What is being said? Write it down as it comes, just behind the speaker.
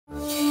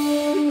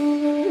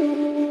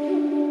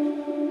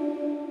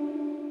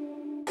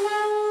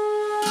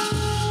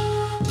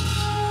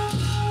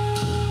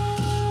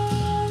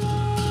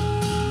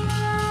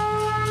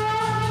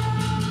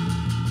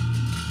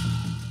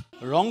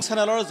ৰং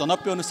চেনেলৰ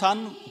জনপ্ৰিয় অনুষ্ঠান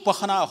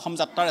উপাসনা অসম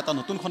যাত্ৰাৰ এটা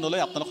নতুন খণ্ডলৈ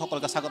আপোনালোক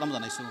সকলোকে স্বাগতম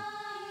জনাইছোঁ।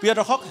 প্ৰিয়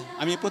দৰ্শক,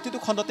 আমি প্ৰতিটো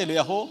খণ্ডতে লৈ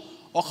আহোঁ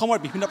অসমৰ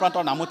বিভিন্ন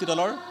প্ৰান্তৰ নামতি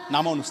দলৰ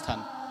নামৰ অনুষ্ঠান।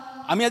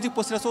 আমি আজি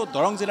উপস্থিত আছোঁ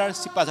দৰং জিলাৰ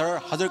চিপাঝাৰৰ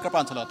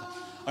হাজৰিকাপাৰা অঞ্চলত।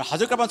 আৰু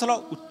হাজৰিকাপাৰা অঞ্চলৰ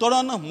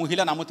উত্তৰণ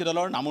মহিলা নামতি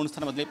দলৰ নামৰ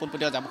অনুষ্ঠানৰ মাজলৈ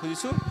পোনপটীয়াকৈ যাব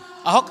খুজিছোঁ।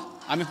 আহক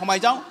আমি সোমাই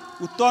যাওঁ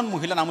উত্তৰণ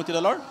মহিলা নামতি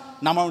দলৰ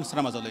নামৰ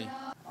অনুষ্ঠানৰ মাজলৈ।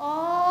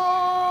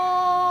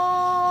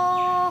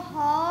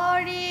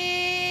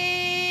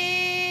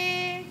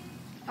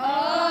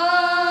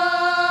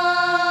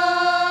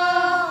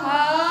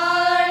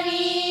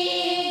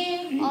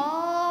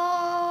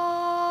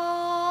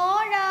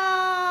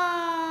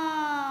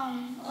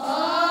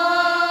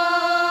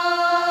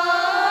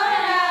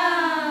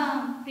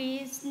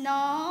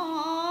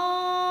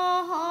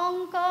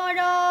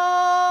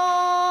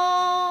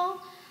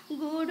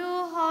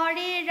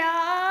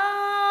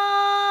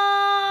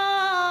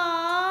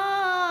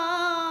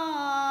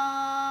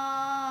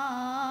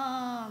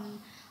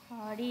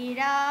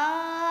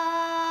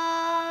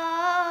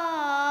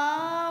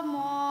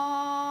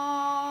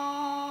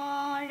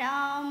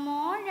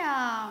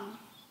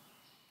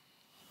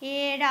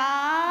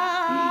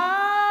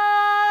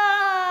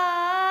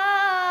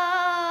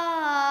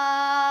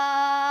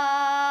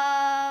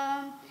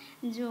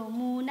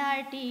 যমুনাৰ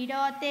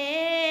তীৰতে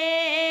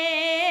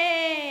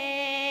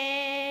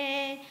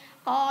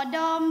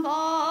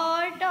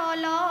কদম্বৰ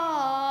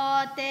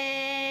তলতে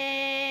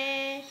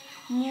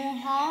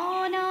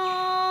মোহন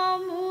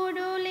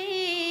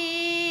মুৰুলী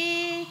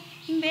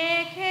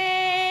বেখেৰা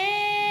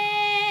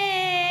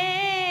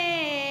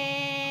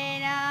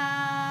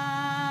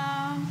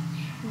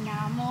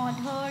নাম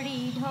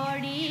ধৰি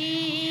ধৰি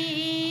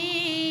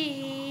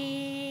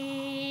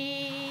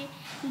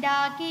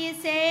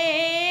ডাকিছে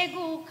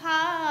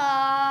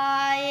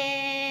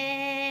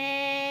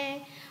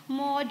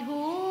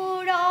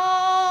মধুৰ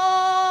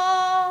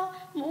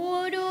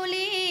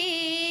মুৰুলী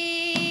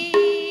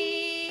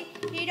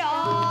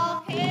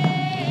ৰখে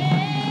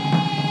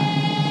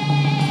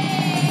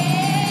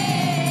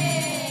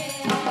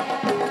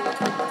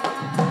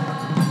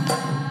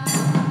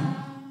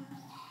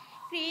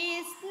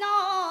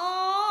কৃষ্ণৰ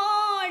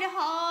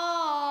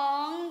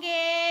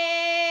সংগে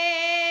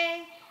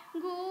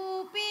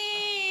গোপী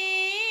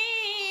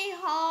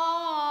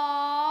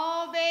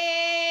হবে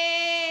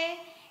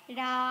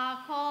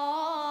ৰাখ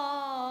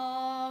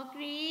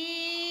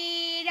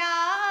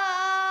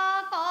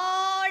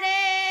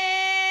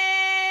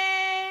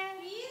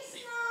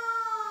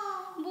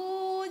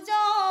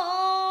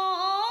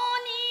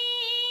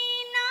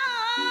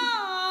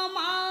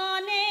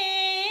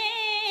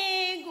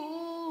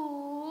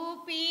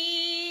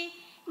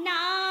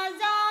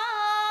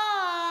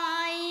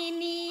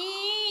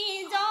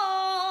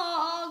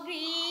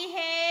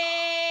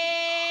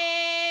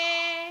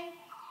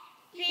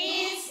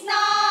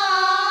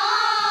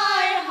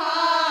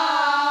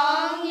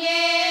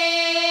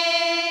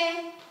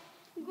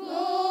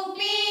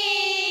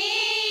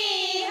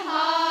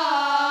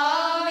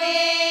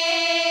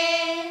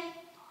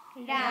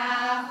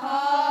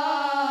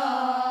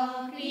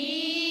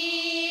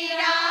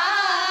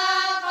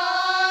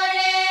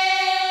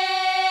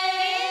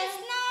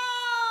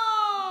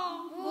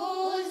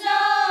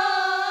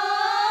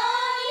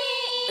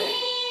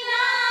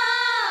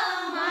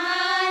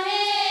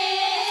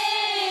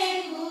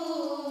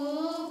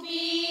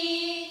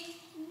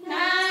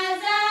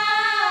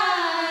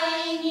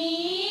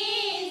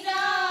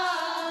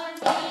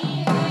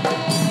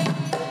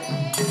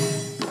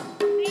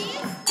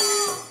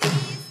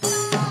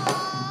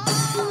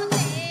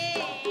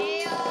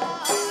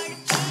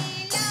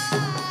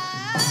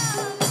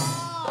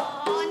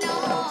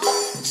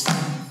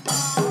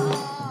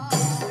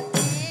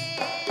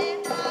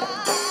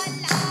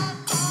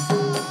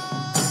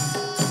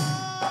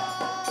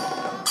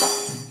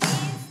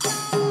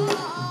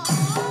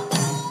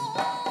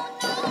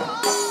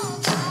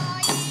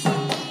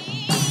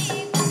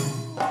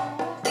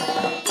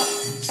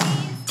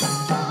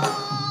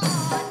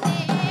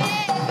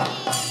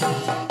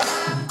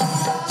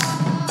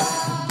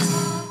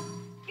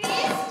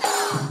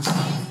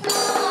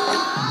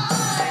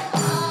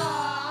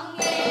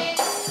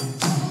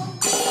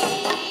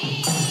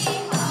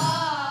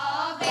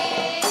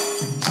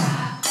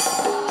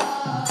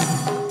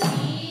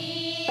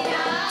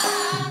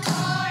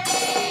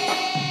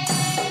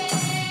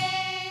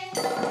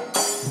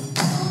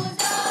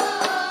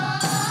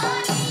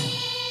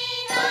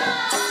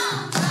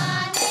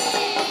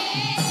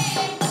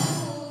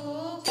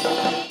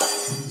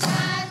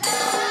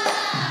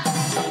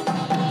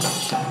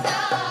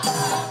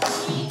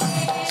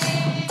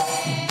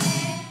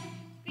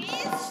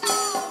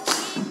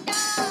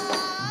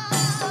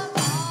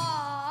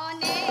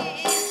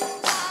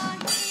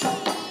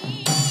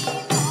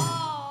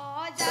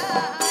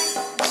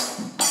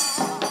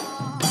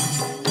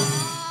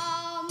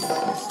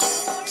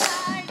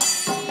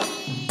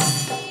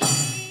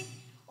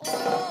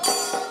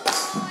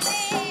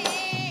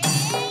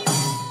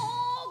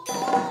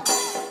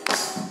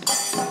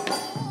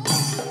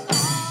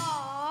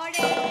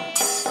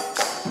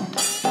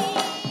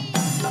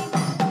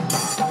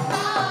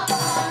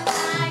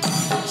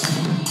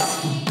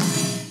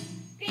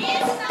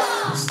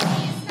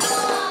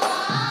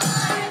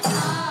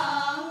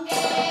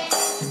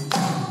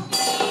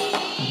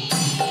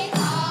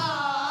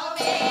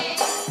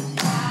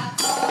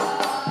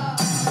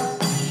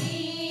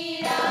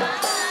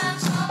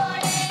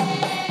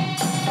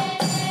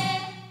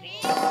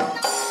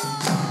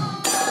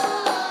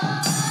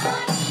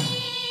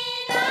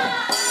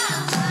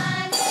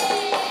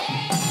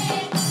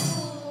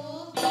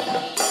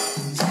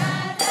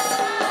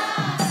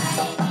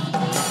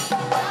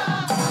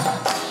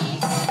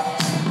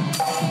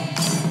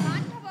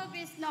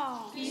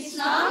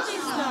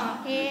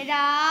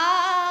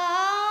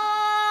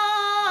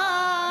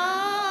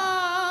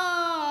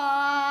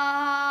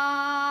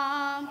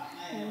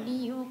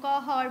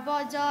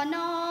সৰ্বজন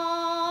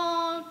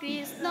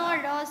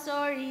কৃষ্ণৰ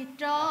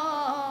চৰিত্ৰ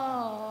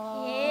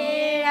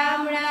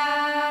ৰাম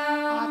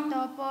ৰাম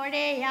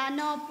আতপৰে আন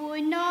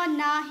পুণ্য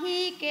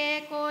নাহিকে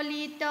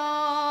কলিত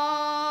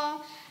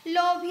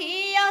লোভী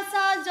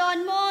আছা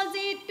জন্ম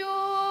যিটো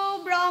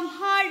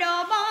ব্ৰহ্মাৰ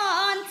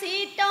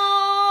বাঞ্ছিত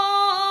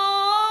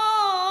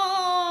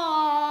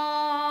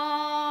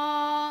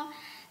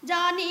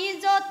জানি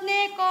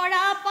যত্নে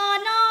কৰা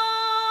পান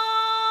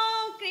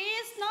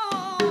কৃষ্ণ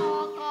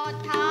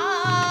কথা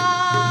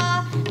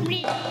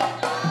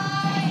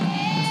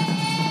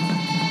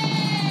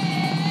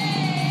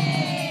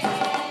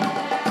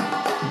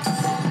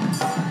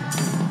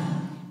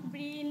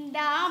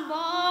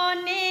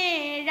বৃন্দাবনে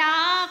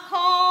ৰাখ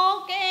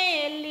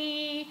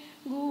কেলি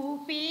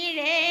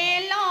গোপীৰে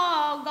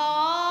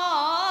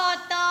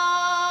লগত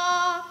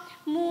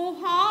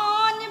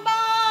মোহন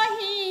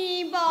বাহি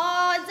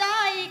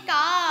বজাই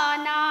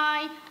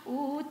কানাই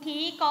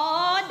উঠি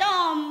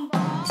কদম্ব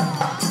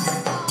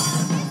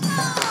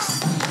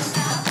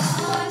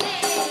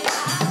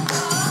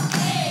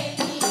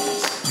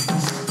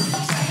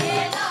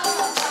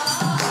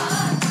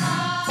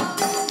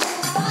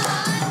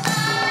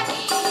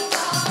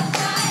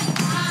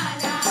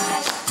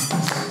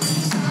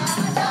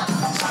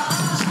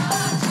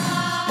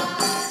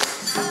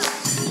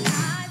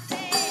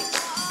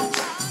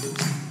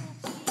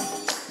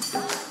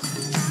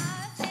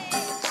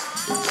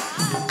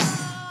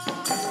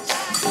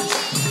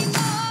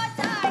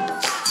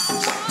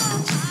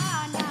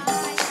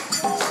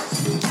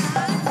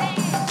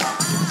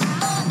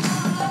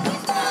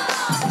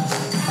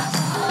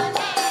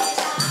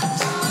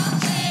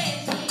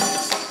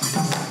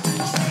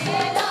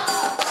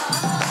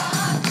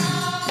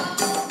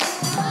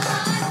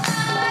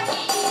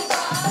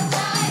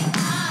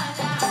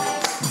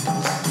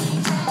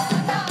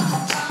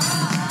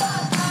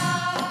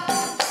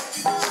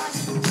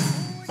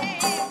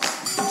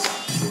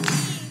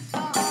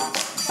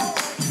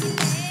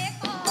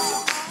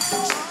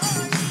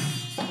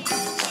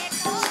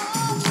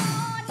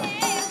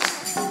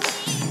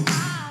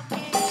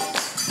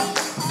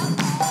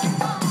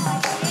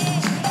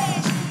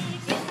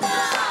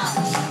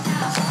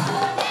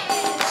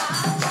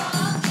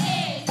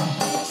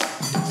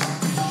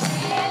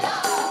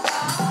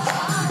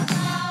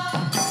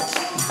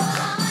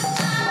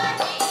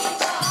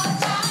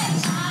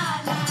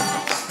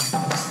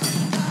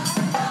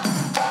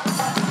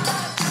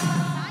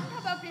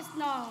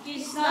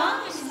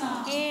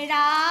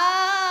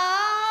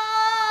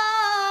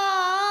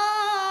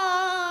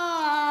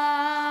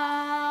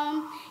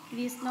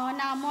কৃষ্ণ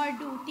নামৰ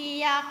দুটি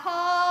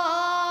আখৰ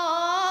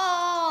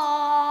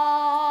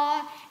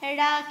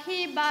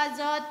ৰাখিবা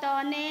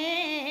যতনে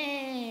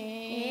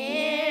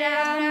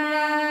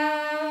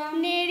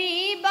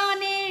নেৰিবা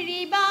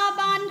নেৰিবা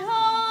বান্ধ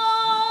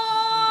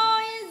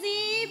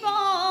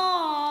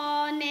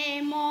জীৱনে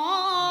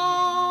মৰণে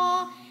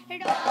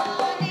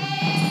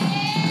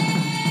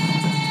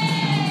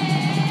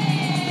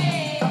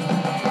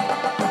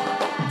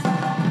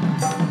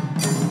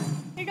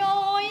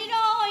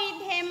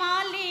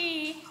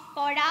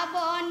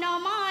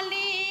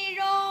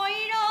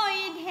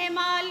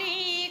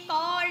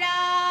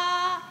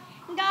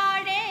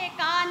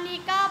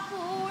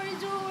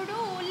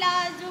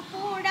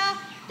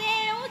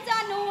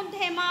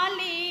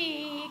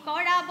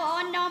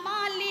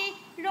নমালি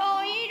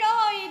ৰৈ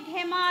ৰৈ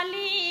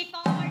ধেমালি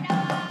কৰা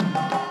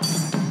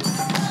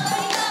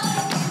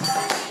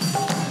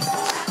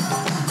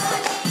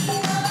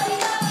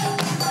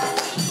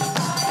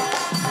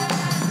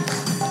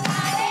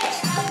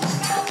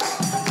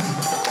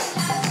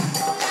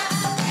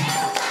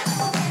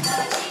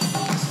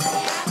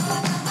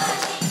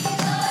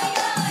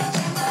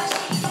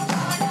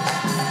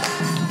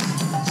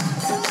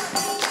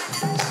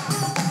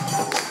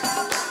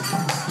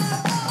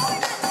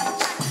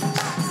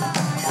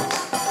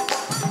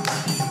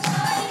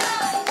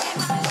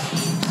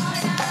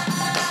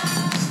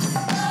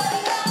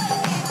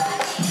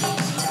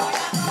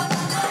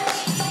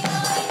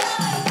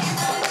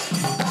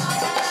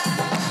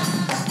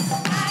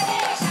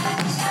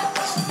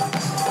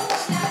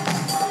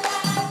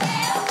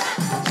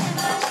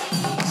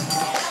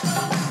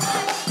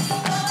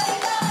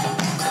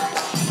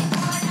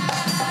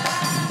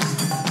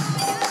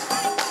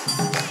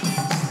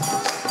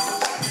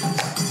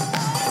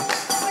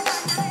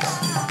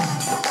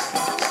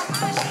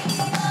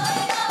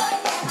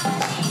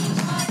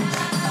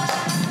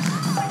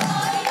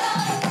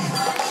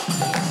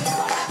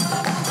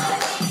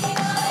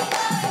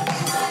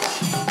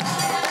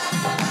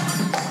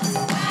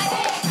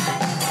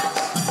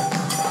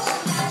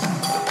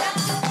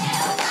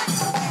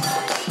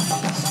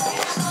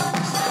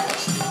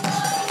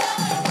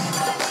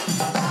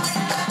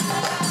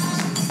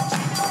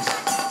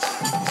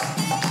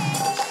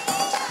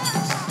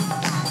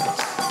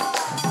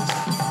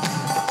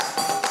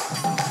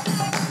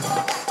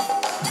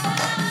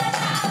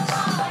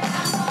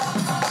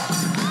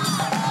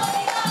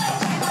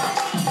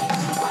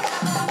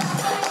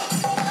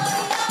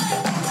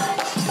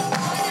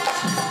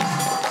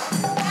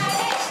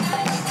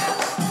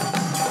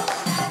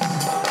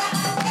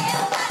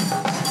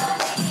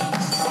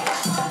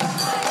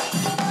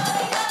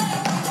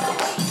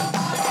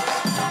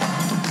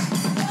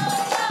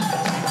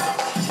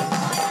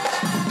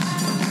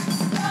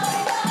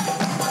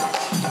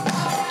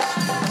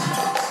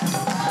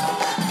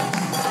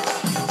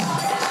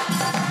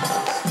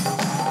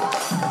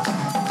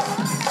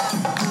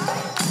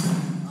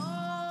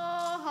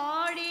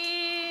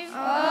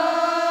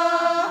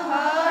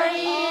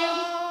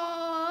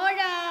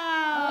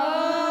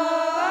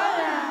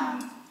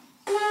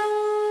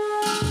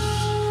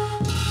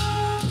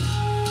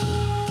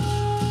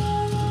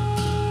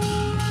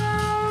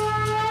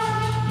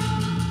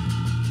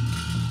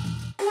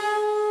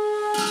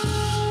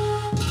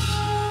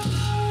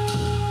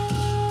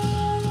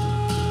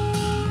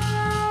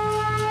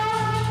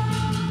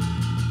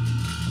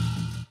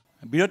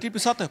বিৰতিৰ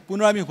পিছত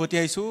পুনৰ আমি উভতি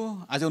আহিছোঁ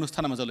আজি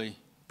অনুষ্ঠানৰ মাজলৈ।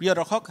 প্ৰিয়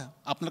দৰ্শক,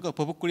 আপোনালোকে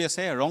উপভোগ কৰি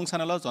আছে ৰং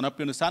চেনেলৰ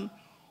জনপ্ৰিয় অনুষ্ঠান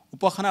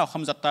উপাসনা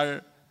অসম যাত্ৰাৰ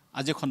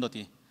আজিৰ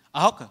খণ্ডটি।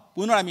 আহক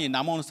পুনৰ আমি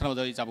নামৰ অনুষ্ঠানৰ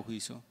মাজলৈ যাব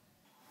খুজিছোঁ।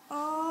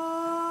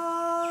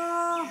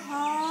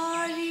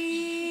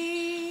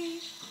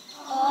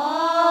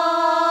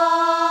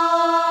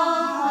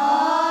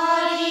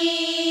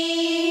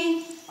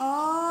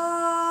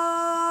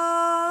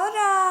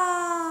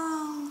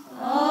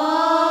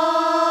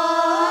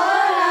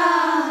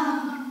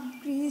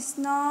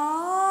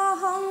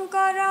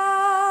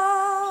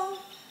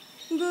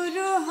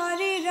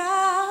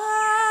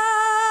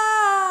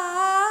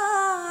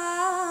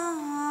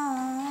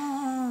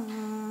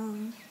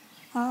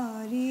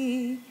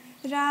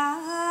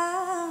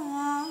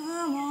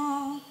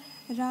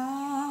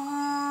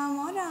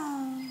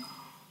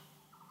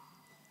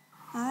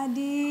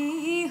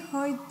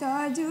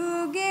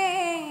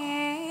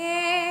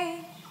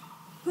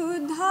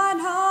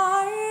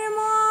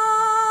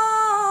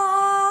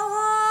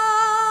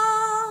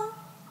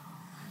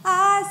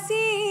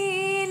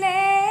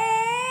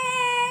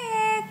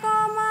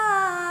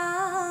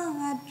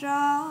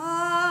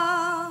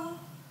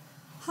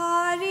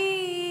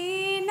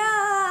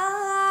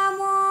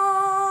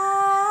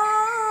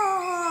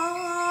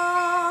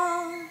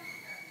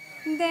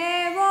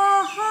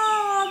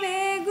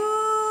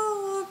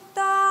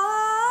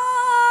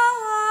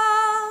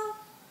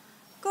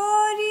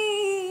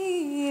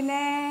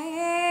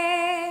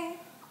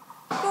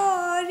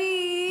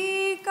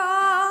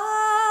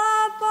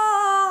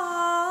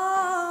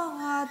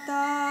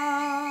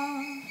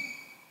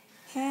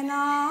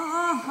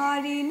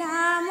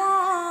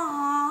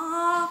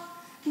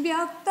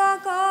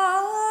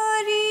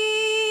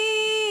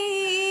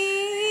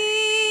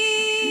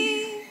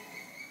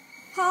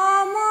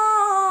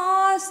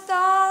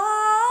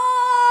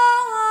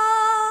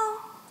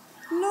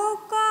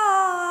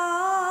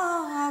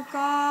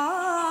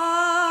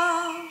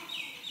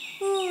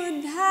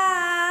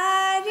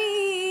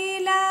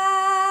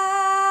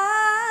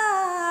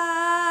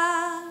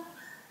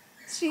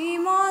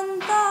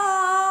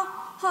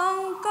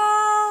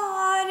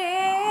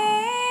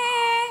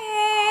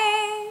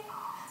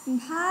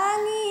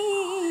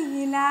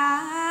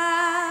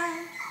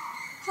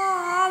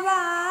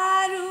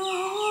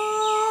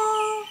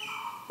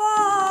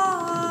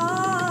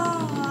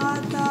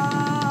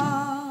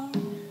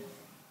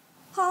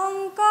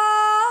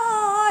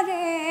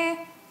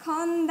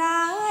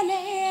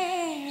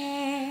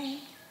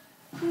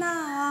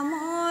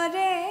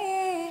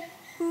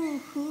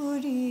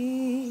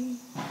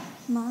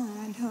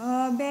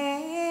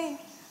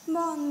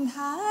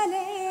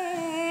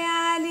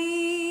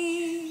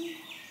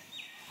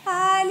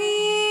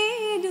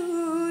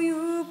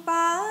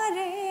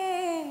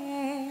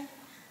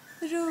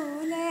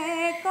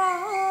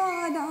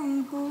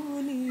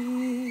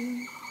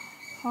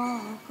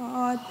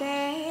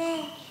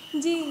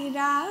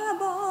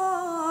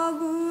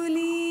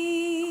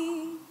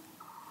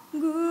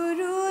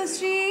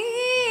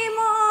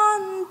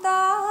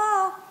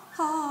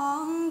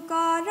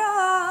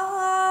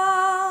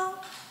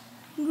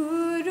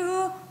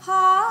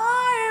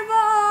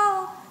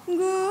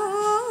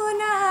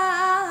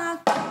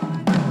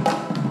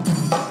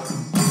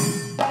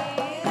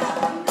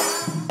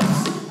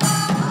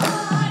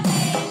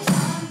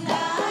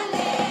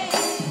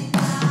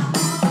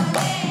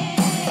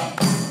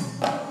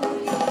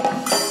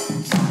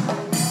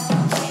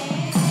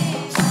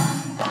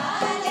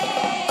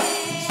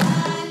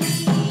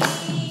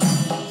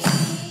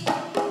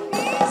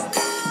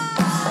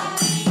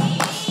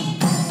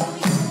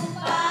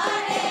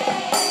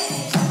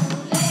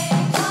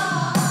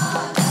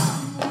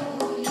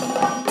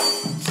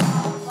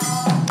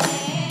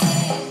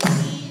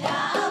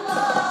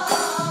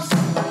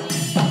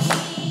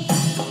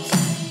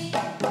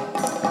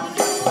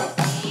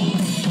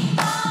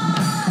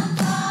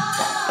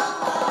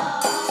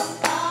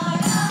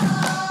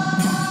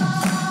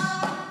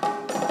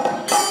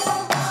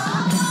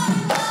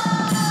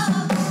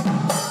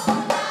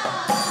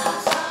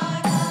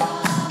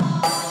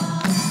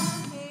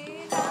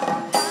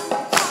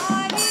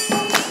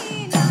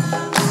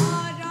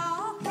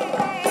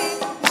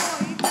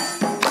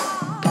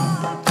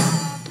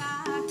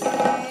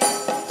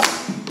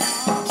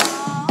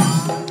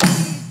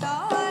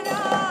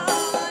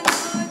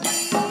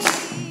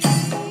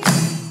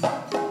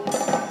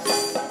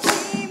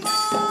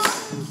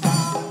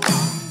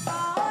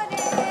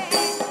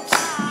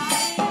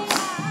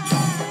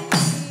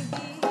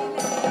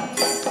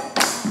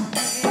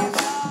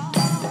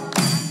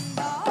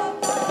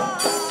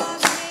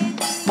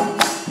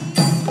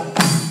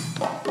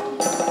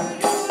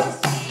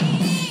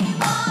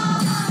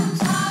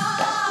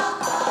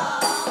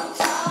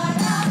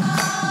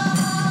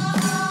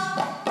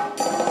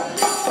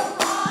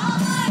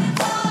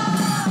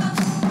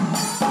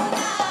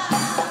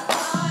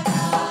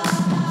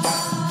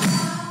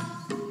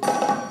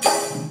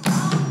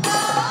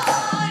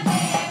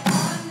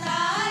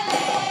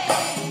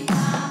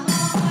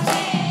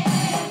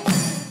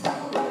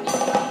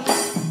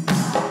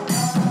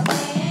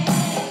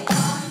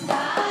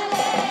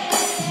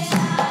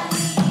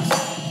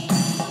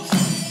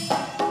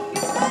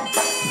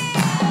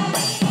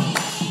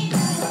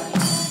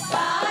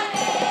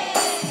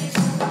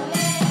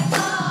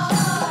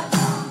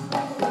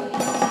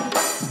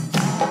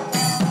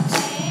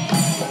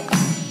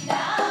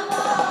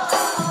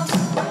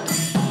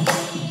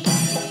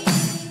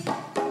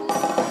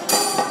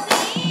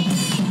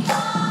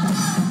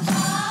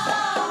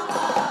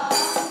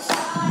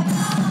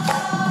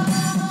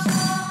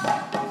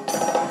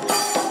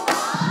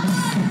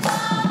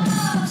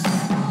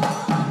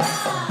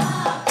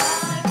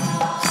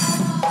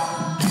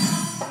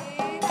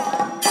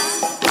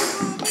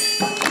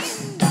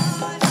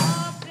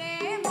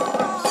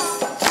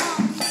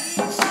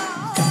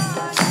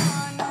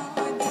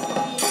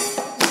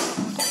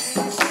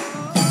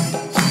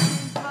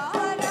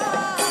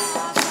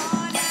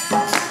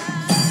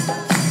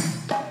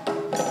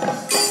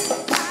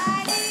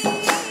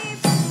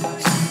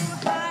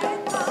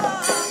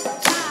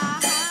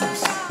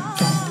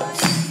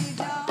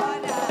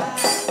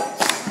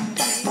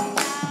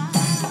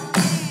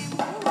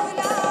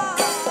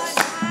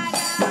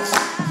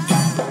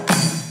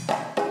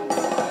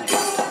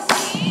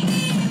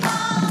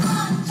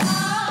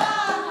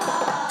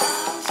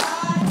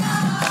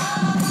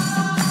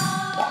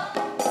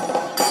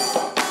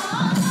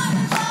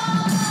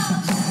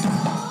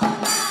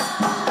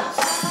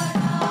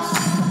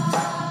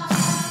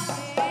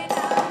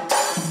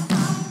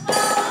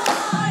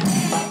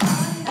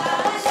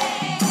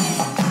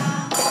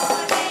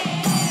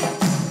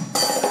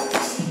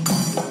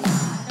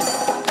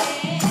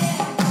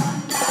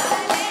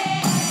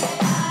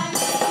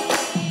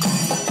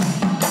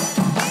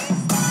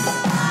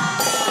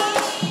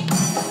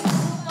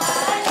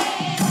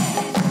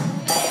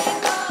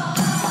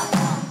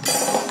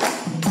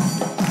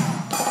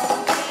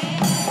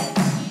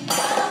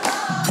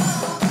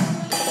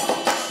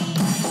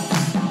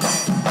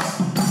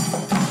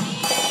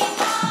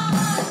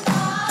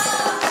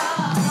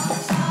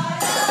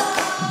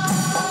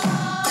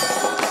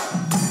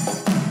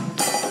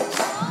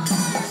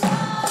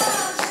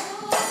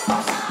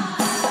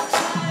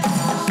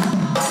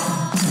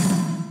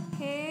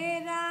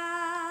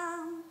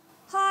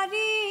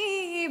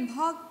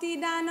 ভক্তি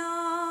দান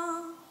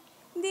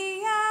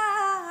দিয়া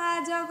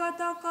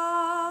জগতক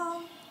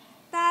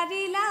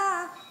তাৰিলা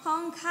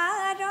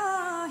সংসাৰ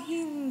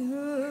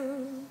সিন্ধু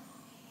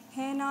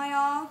হেনয়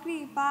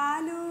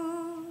কৃপালু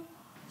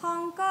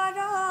শংকৰ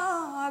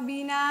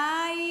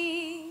বিনাই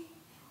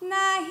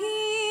নাহি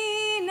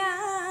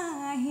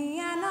নাহি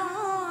আন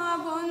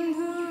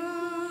বন্ধু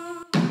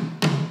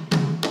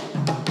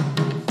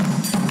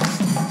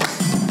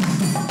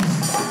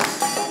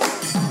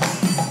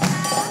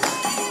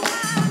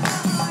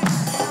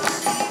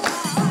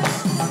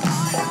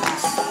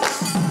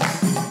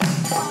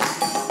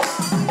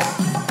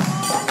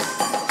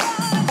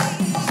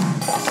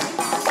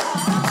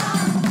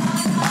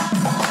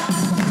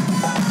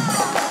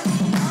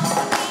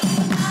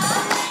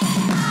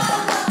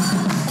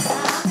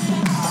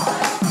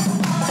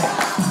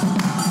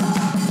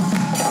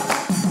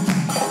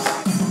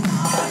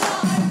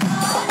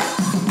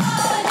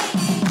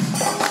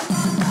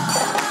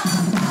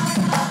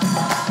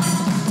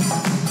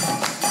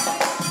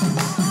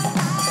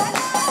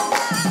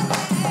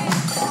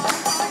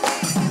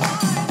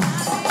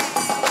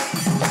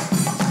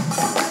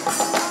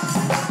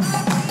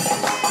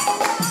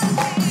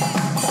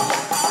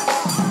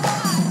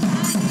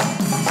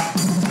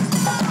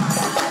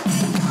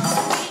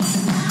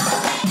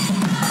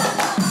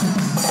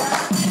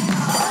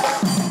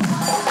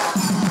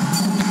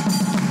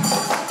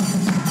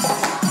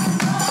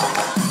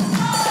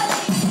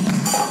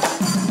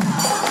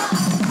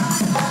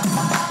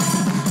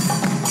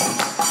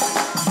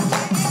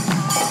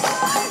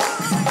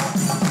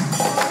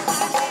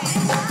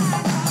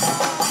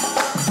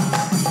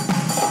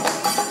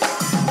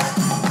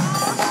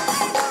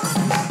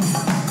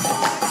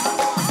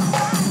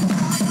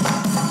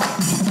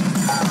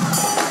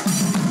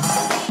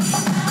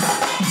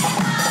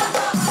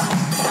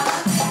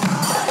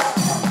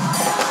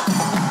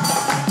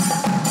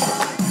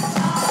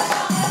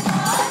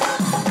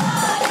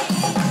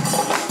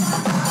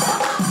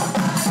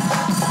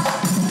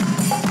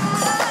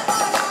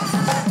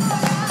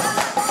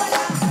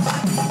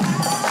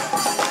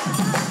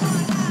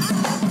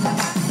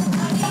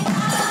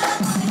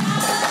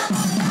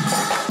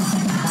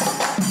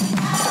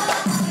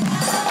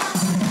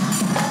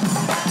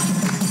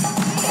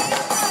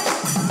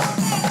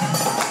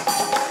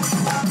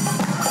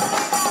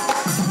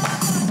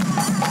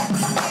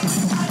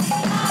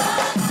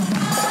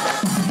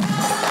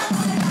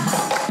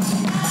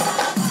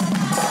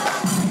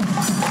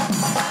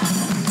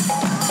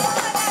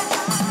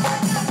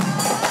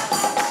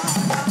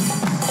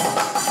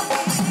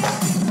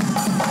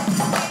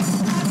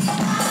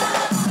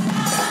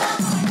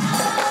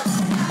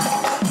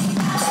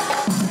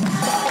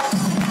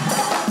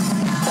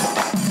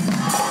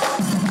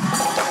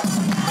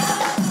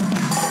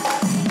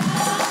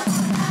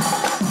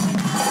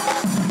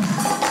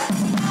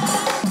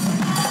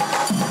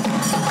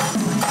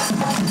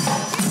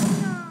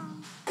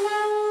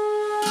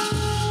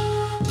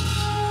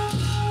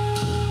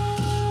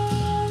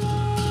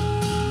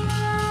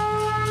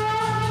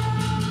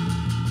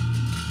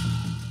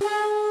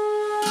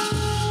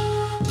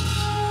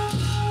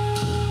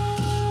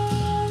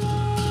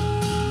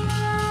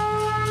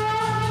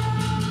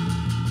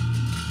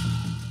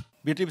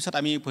বিৰতিৰ পিছত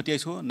আমি উভতি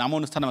আহিছোঁ নাম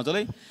অনুষ্ঠানৰ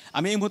মাজলৈ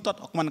আমি এই মুহূৰ্তত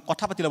অকণমান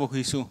কথা পাতি ল'ব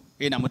খুজিছোঁ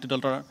এই নামতি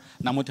দলৰ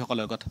নামতিসকলৰ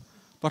লগত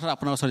প্ৰথমে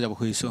আপোনাৰ ওচৰত যাব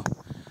খুজিছোঁ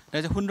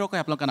যে সুন্দৰকৈ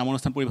আপোনালোকে নাম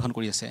অনুষ্ঠান পৰিৱেশন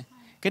কৰি আছে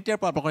কেতিয়াৰ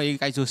পৰা আপোনালোকৰ এই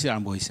কাৰ্যসূচী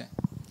আৰম্ভ হৈছে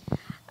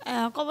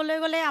ক'বলৈ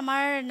গ'লে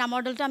আমাৰ নামৰ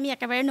দলটো আমি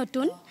একেবাৰে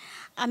নতুন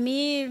আমি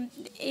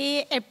এই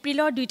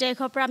এপ্ৰিলৰ 2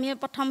 তাৰিখৰ পৰা আমি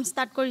প্ৰথম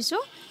ষ্টাৰ্ট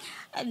কৰিছোঁ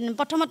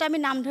প্ৰথমতে আমি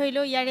নাম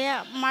ধৰিলোঁ ইয়াৰে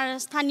আমাৰ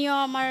স্থানীয়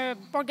আমাৰ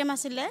প্ৰগ্ৰেম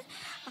আছিলে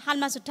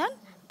শালমাজুঠাত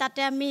তাতে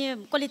আমি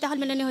কলিতা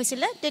সন্মিলনী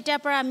হৈছিলে তেতিয়াৰ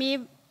পৰা আমি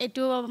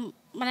এইটো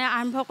মানে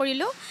আৰম্ভ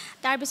কৰিলোঁ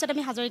তাৰপিছত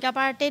আমি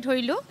হাজৰিকাপাৰাতেই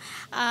ধৰিলোঁ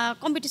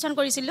কম্পিটিশ্যন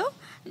কৰিছিলোঁ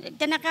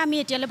তেনেকৈ আমি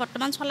এতিয়ালৈ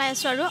বৰ্তমান চলাই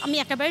আছোঁ আৰু আমি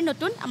একেবাৰে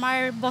নতুন আমাৰ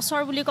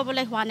বছৰ বুলি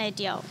ক'বলৈ হোৱা নাই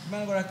এতিয়াও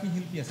কিমানগৰাকী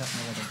শিল্পী আছে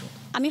আপোনালোকৰ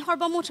আমি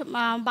সৰ্বমুঠ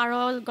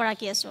 12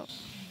 গৰাকী আছোঁ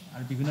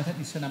আৰু বিভিন্ন ঠাইত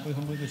নিশ্চয় নাম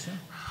পৰিৱেশন কৰি গৈছে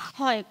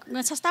হয়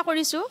চেষ্টা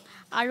কৰিছোঁ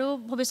আৰু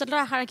ভৱিষ্যতৰ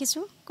আশা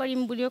ৰাখিছোঁ কৰিম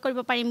বুলিও কৰিব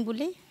পাৰিম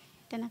বুলি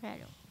তেনেকৈ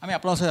আৰু আমি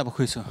আপোনাৰ ওচৰত যাব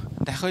খুজিছোঁ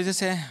দেখা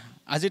গৈছে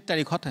আজিৰ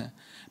তাৰিখত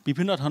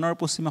বিভিন্ন ধৰণৰ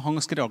পশ্চিমীয়া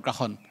সংস্কৃতিৰ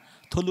অগ্ৰাসন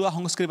থলুৱা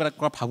সংস্কৃতিবিলাক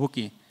কৰা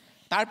ভাবুকি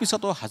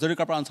তাৰপিছতো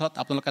হাজৰিকাপাৰা অঞ্চলত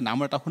আপোনালোকে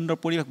নামৰ এটা সুন্দৰ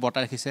পৰিৱেশ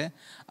বৰ্তাই ৰাখিছে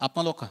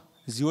আপোনালোক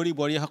জীয়ৰী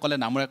বোৱাৰীসকলে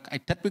নামৰ এক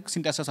আধ্যাত্মিক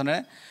চিন্তা চেতনাৰে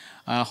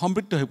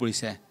সমৃদ্ধ হৈ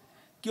পৰিছে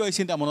কিয় এই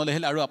চিন্তা মনলৈ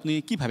আহিল আৰু আপুনি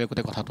কি ভাবে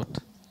গোটেই কথাটোত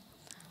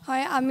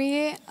হয় আমি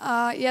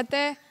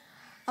ইয়াতে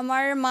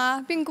আমাৰ মা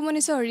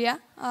পিংকুমণি চহৰীয়া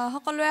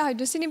সকলোৱে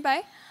হয়তো চিনি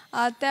পায়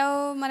তেওঁ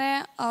মানে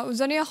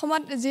উজনি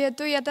অসমত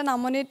যেহেতু ইয়াতে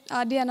নামনিত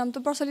দিহানামটো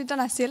প্ৰচলিত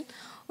নাছিল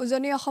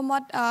উজনি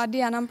অসমত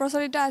দিহানাম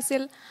প্ৰচলিত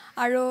আছিল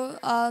আৰু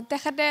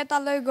তেখেতে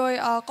তালৈ গৈ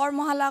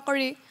কৰ্মশালা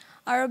কৰি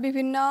আৰু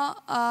বিভিন্ন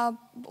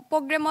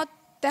প্ৰগ্ৰেমত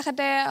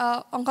তেখেতে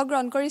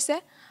অংশগ্ৰহণ কৰিছে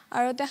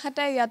আৰু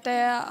তেখেতে ইয়াতে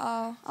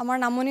আমাৰ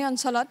নামনি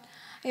অঞ্চলত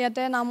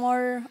ইয়াতে নামৰ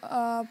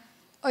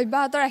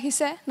অব্যাহত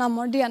ৰাখিছে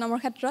নামৰ দিহানামৰ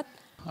ক্ষেত্ৰত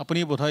আপুনি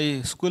বোধহয়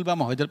স্কুল বা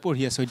মহাবিদ্যালয়ত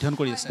পঢ়ি আছে অধ্যয়ন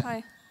কৰি আছে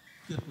হয়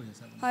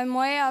হয়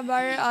মই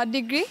এবাৰ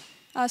ডিগ্ৰী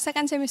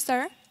ছেকেণ্ড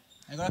ছেমিষ্টাৰ।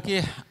 এগৰাকী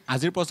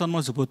আজিৰ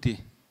প্ৰজন্মৰ যুৱতী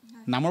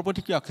নামৰ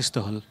প্ৰতি কিয় আকৃষ্ট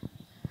হ'ল?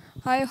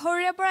 হয়,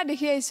 সৰুৰে পৰা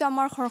দেখি আহিছোঁ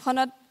আমাৰ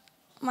ঘৰখনত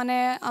মানে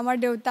আমাৰ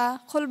দেউতা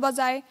খোল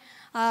বজাই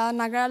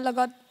নাগাৰাৰ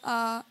লগত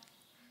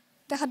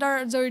তেখেতৰ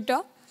জড়িত।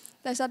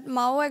 তাৰপিছত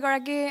মাও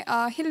এগৰাকী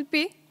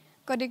শিল্পী,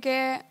 গতিকে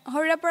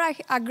সৰুৰে পৰা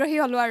আগ্ৰহী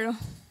হ'লোঁ। আৰু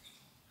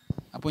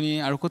আপুনি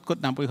আৰু ক'ত ক'ত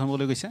নাম পৰিৱেশন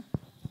কৰিবলৈ গৈছে?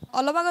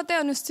 অলপ আগতে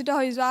অনুষ্ঠিত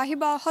হৈ যোৱা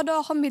সদৌ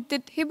অসম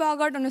ভিত্তিত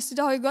শিৱসাগৰত অনুষ্ঠিত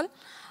হৈ গ'ল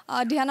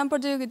দিহানাম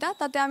প্ৰতিযোগিতা।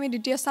 তাতে আমি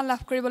দ্বিতীয় স্থান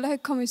লাভ কৰিবলৈ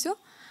সক্ষম হৈছোঁ।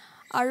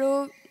 আৰু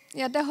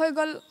ইয়াতে হৈ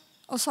গ'ল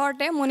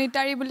ওচৰতে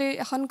মণিটাৰী বুলি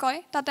এখন কয়,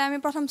 তাতে আমি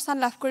প্ৰথম স্থান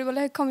লাভ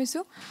কৰিবলৈ সক্ষম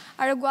হৈছোঁ।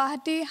 আৰু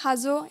গুৱাহাটী,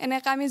 হাজো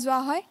এনেকৈ আমি যোৱা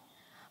হয়,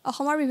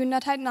 অসমৰ বিভিন্ন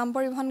ঠাইত নাম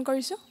পৰিৱেশন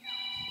কৰিছোঁ।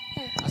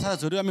 আচ্ছা,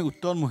 যদিও আমি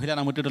উত্তৰ মহিলা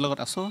নামতি দলৰ লগত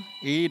আছোঁ,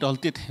 এই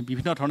দলটিত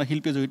বিভিন্ন ধৰণৰ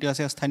শিল্পী জড়িত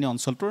আছে স্থানীয়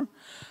অঞ্চলটোৰ,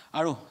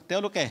 আৰু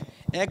তেওঁলোকে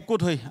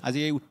একগোট হৈ আজি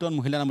এই উত্তৰ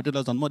মহিলা নামতি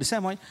দলৰ জন্ম দিছে।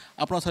 মই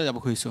আপোনাৰ ওচৰলৈ যাব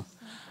খুজিছোঁ।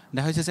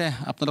 দেখা হৈছে যে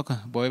আপোনালোক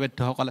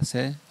বয়োবৃদ্ধসকল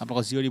আছে,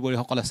 আপোনালোকৰ জীয়ৰী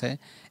বোৱাৰীসকল আছে,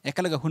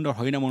 একেলগে সুন্দৰ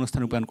হৰিনাম অনুষ্ঠান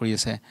ৰূপায়ণ কৰি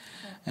আছে।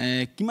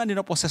 কিমান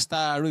দিনৰ প্ৰচেষ্টা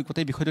আৰু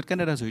গোটেই বিষয়টোত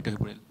কেনেদৰে জড়িত হৈ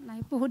পৰিল? নাই,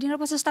 বহুত দিনৰ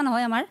প্ৰচেষ্টা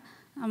নহয়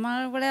আমাৰ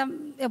বোলে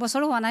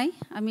এবছৰো হোৱা নাই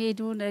আমি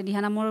এইটো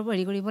দিহানামৰ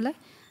হেৰি কৰিবলৈ।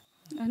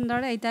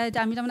 এনেদৰে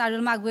এতিয়া আমি তাৰমানে আৰু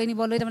আগুৱাই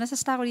নিবলৈ তাৰমানে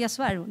চেষ্টা কৰি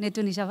আছোঁ আৰু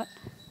নতুন হিচাপত।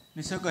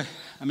 নিশ্চয়কৈ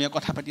আমি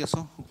কথা পাতি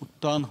আছোঁ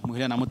উত্তৰ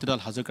মহিলা নামতি দল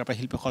হাজৰিকাৰ পৰা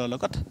শিল্পীসকলৰ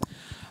লগত।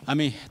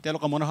 আমি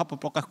তেওঁলোকৰ মনোভাৱ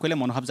প্ৰকাশ কৰিলে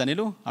মনোভাৱ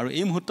জানিলোঁ, আৰু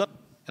এই মুহূৰ্তত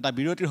এটা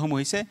বিৰতিৰ সময়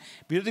হৈছে।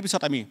 বিৰতিৰ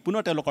পিছত আমি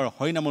পুনৰ তেওঁলোকৰ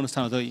হৰিনাম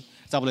অনুষ্ঠানলৈ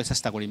যাবলৈ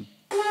চেষ্টা কৰিম।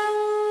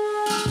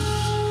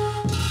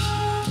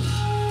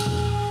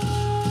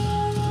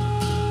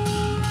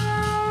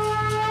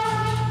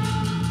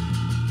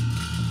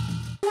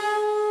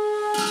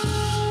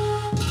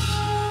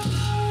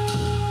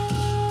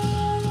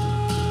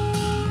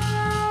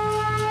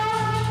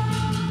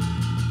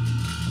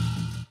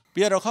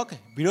 প্ৰিয় দৰ্শক,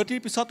 বিৰতিৰ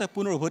পিছত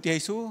পুনৰ উভতি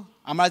আহিছোঁ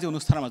আমাৰ আজি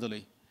অনুষ্ঠানৰ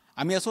মাজলৈ।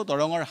 আমি আছোঁ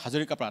দৰঙৰ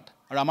হাজৰিকাপাৰাত,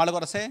 আৰু আমাৰ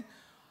লগত আছে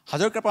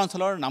হাজৰিকাপাৰা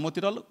অঞ্চলৰ নামতি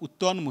দল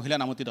উত্তন মহিলা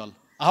নামতি দল।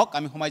 আহক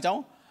আমি সোমাই যাওঁ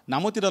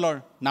নামতি দলৰ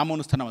নাম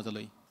অনুষ্ঠানৰ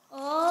মাজলৈ।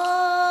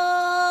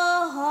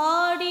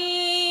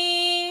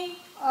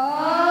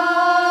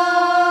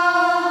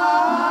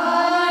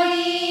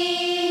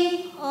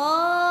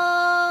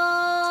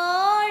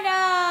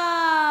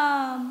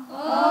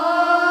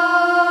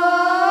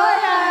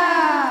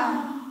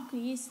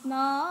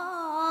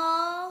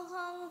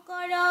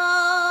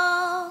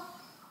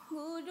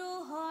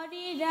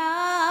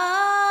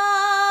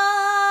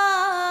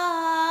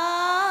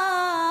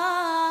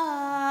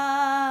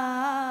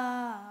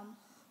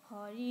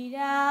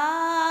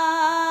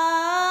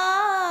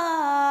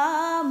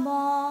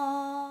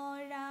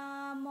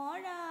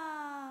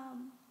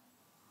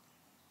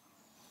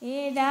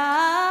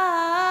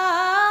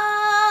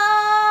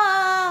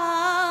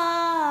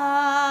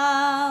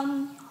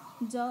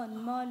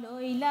 জন্ম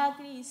লৈলা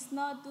কৃষ্ণ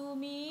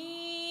তুমি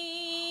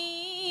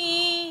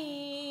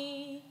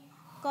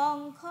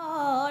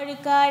কংসৰ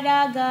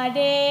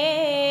কাৰাগাৰে,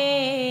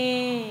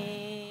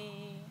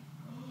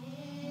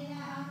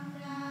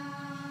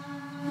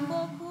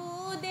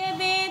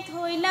 বসুদেৱে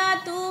থৈলা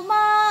তোমাক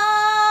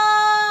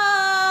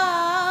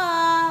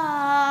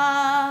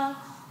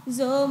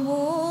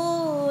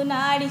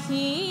যমুনাৰ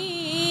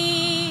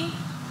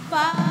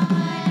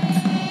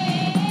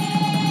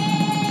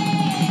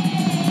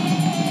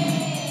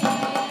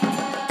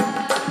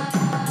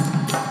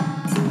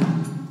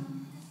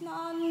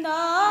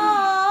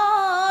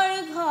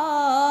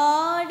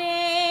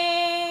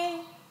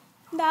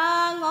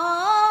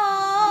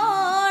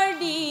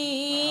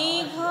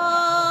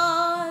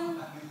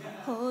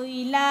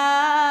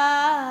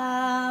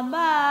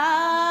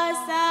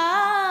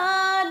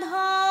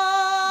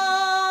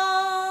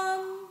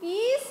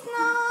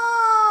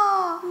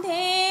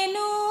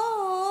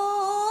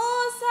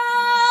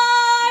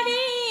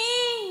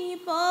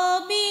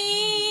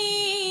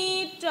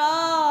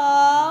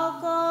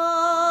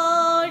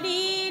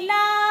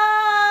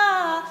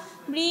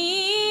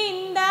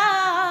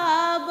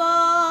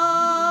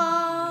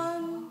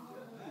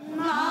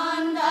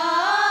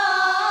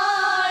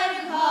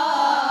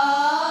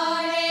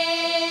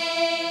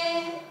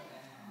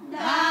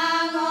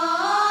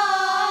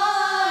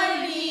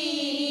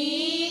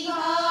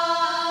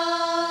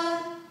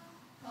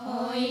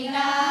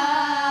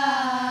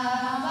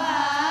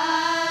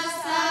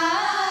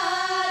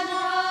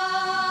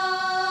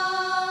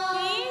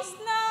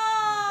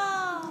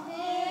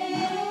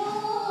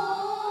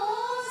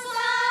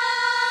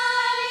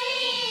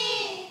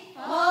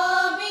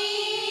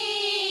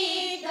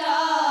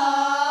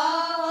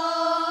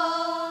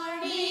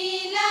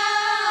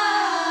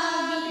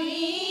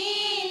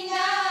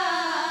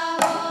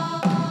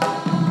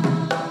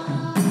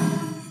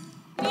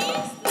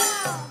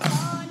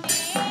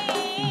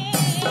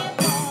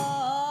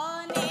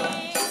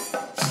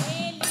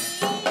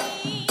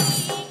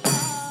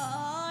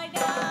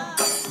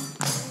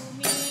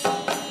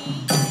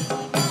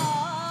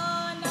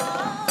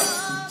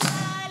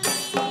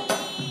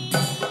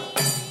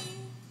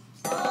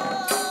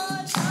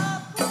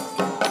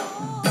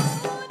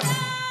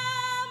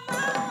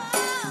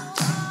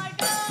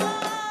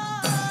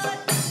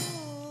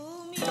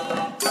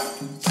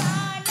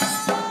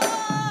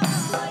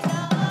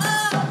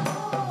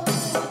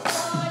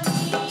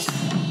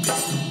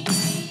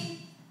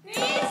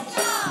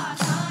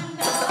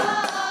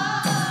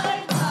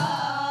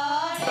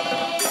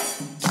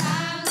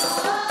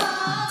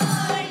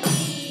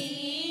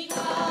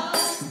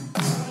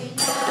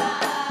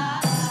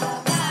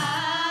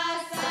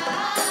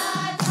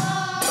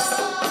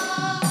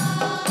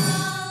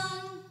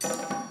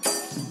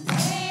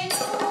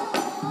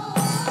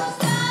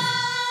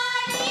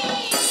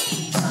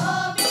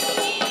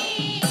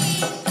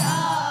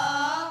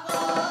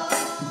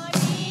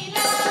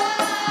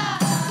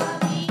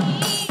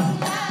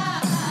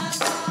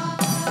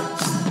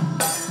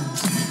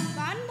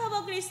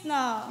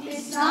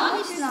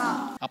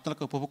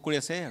আপোনালোকে উপভোগ কৰি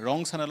আছে ৰং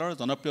চেনেলৰ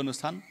জনপ্ৰিয়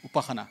অনুষ্ঠান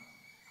উপাসনা।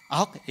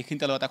 আহক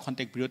এইখিনিতে এটা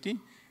খন্তেক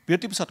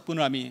বিৰতিৰ পিছত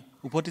পুনৰ আমি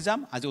উভতি যাম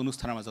আজি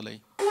অনুষ্ঠানৰ মাজলৈ।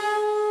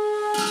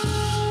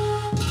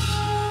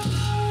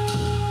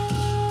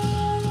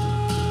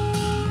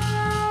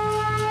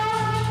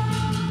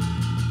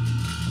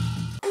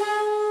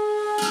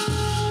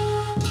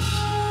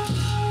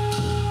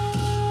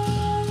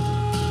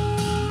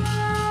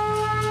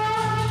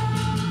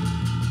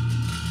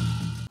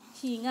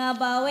 শিঙা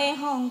বাৱে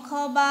শংখ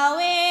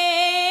বাৱে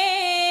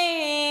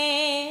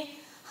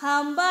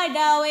হাম্বা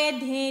ডাৱে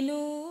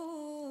ধেনু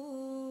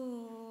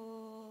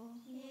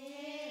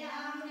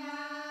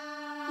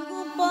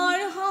গোপৰ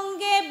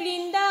সংগে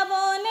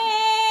বৃন্দাবনে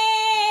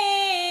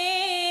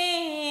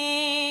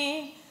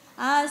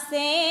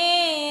আছে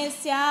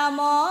শ্যাম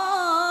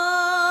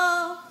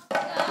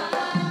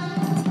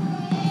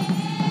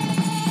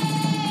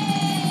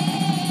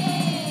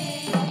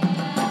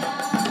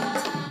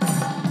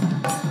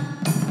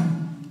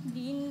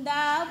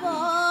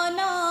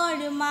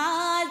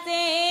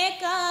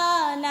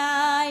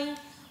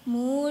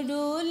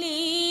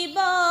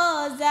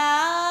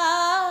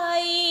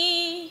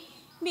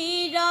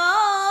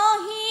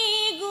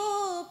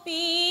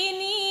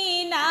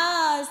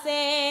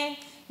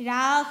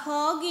ৰাখ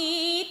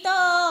গীত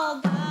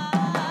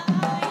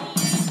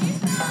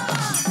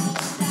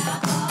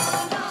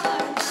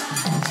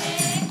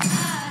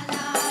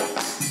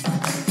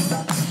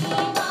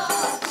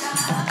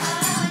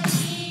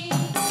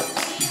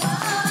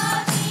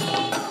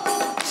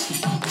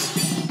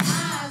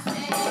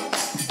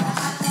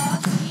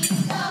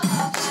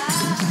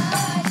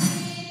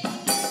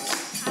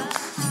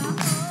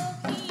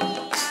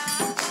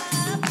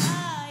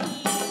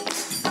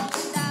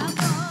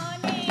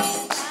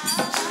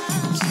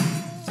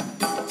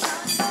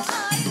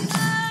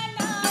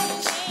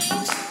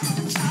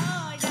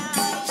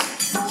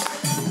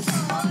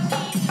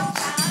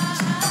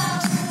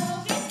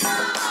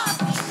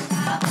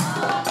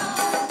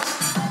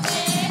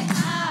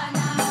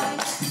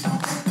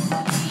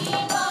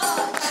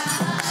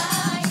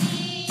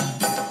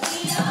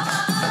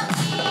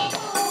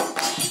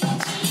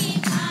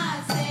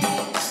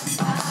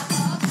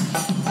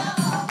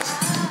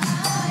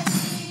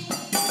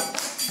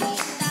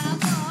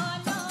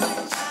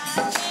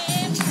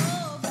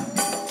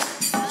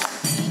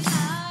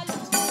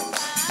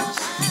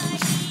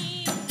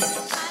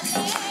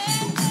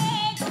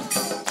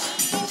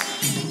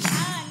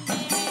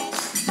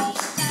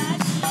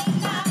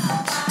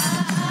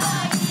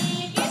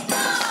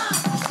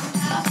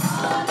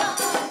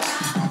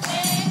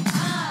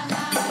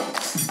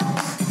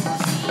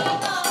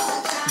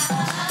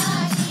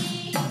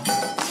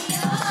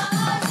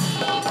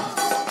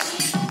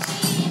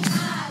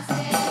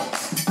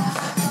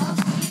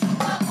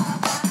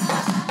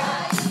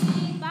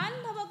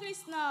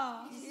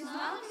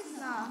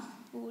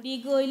উৰি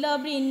গৈল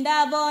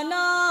বৃন্দাবন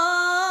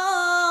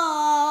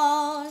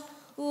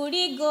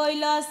উৰি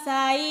গৈল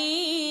চাই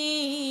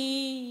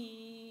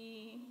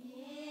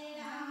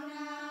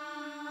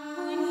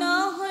শূন্য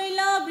হৈল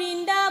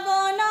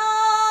বৃন্দাবন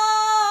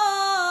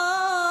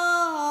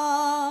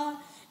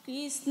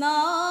কৃষ্ণ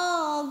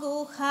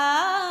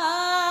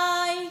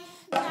গোসাই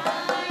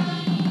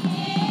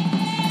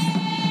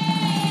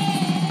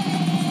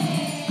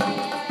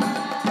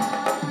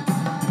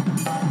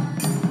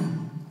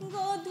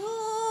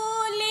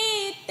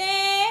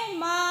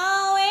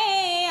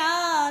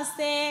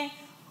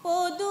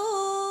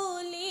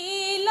পদূলি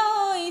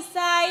লৈ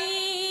চাই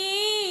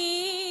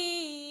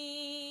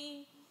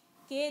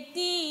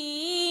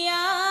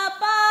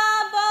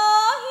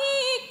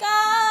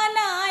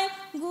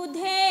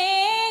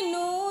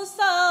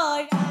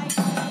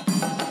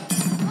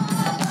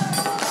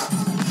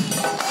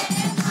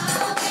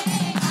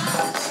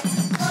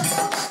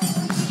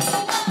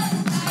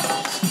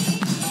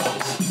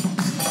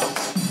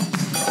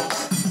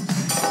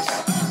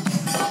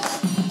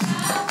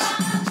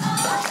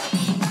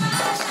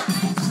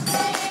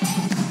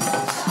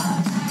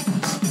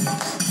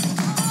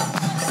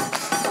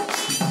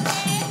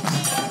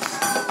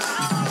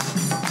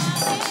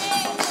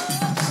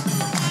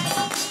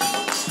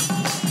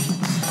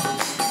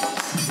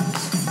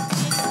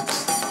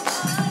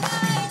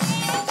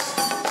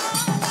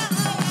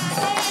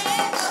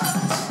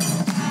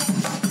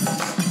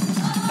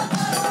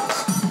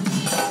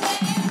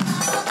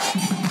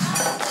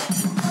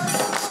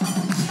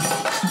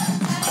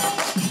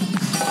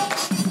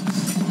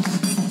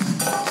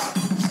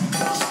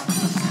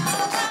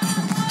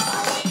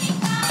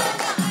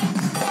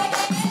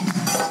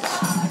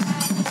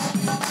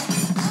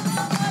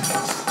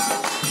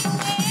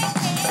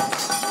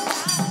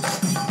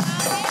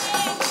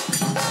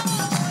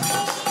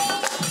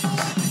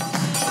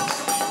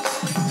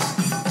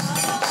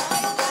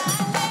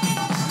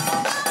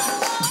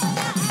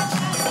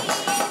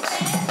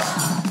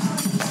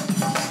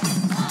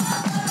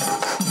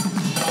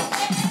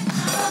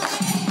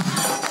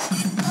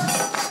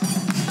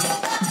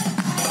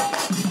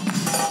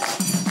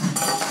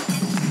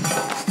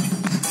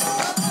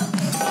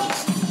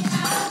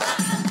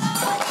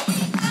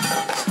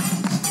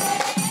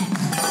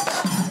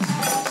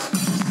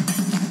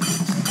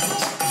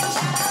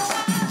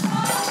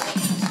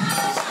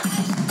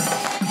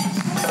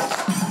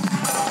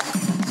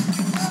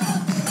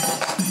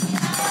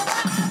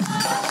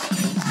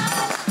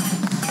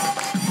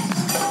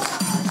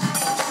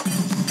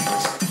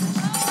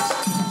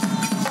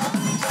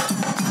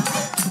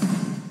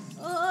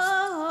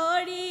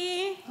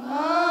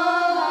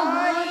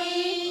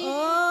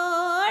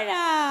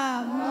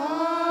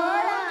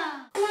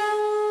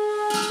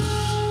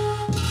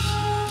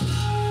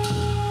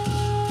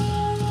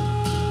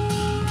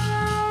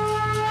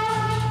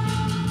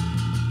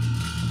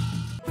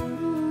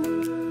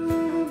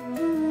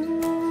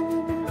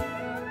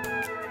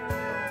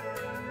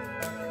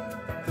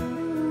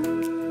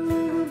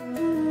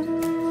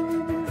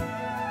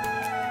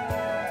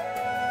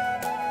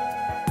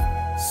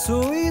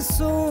চুই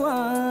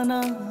চোৱানা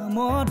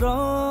মৰম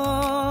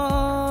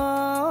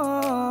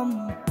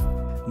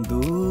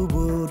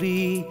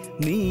দুবৰি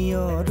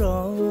নিয়ৰ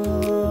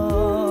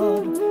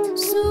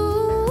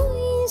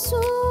চুই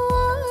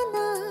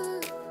চোৱানা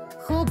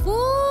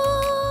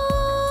সপোন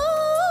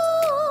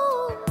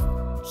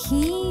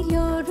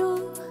শিলৰো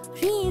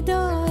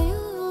হৃদয়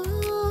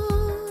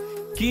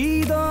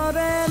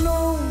কিদৰেনো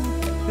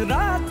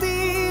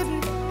ৰাতিৰ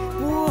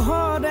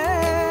পোহৰে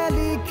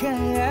লিখে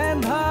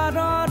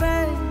এন্ধাৰৰে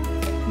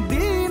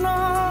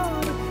দিনৰ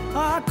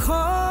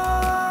আখৰ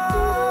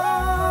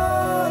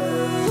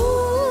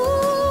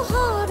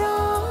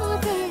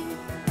পোহৰতে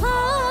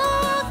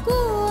ফাকুৱাব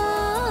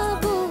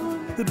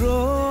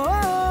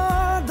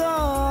ৰ'দৰ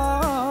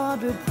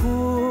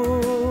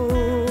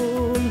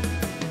ফুল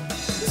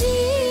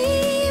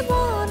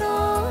জীৱনৰে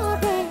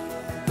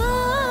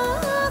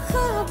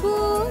আশাবোৰ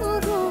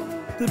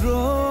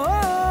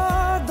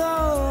ৰ'দৰ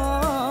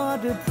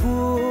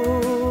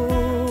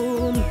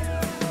ফুল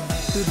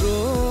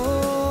ৰ'দৰ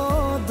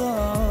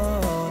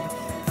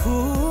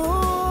ফুল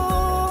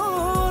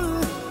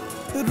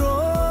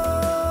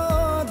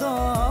ৰ'দৰ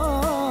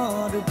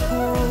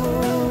ফুল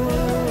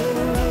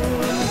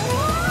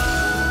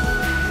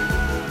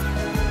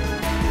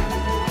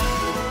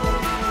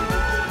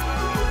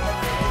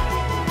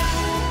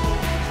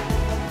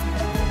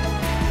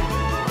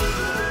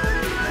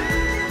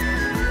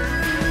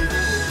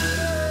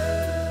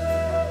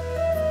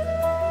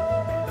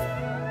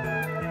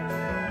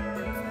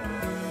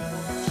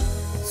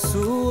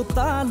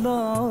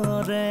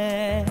চোতালৰে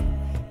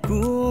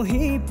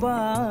কুঁহি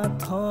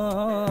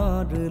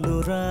পাথৰ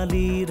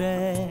লৰালিৰে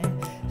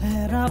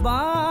হেৰা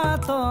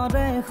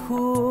বাটৰে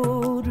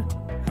সুৰ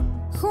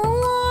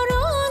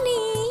সোঁৱৰণিৰে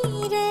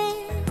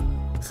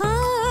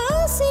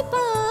সাঁচি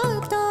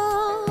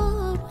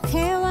পাতৰ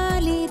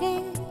শেৱালিৰে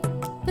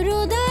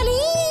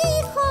ৰুদালি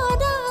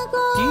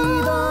সদাগৰ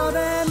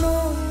কিদৰেনো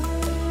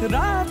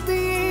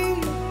ৰাতি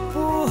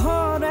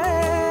পোহৰে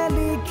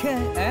লিখে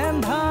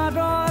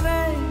এন্ধাৰৰে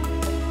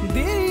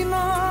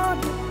দিনৰ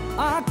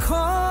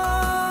আখৰ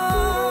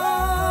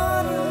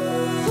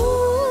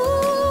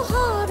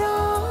পোহৰতে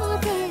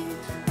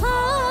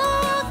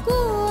ফাকুৱাব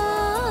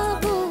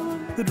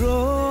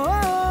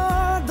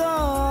ৰ'দৰ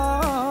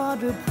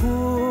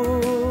ফুল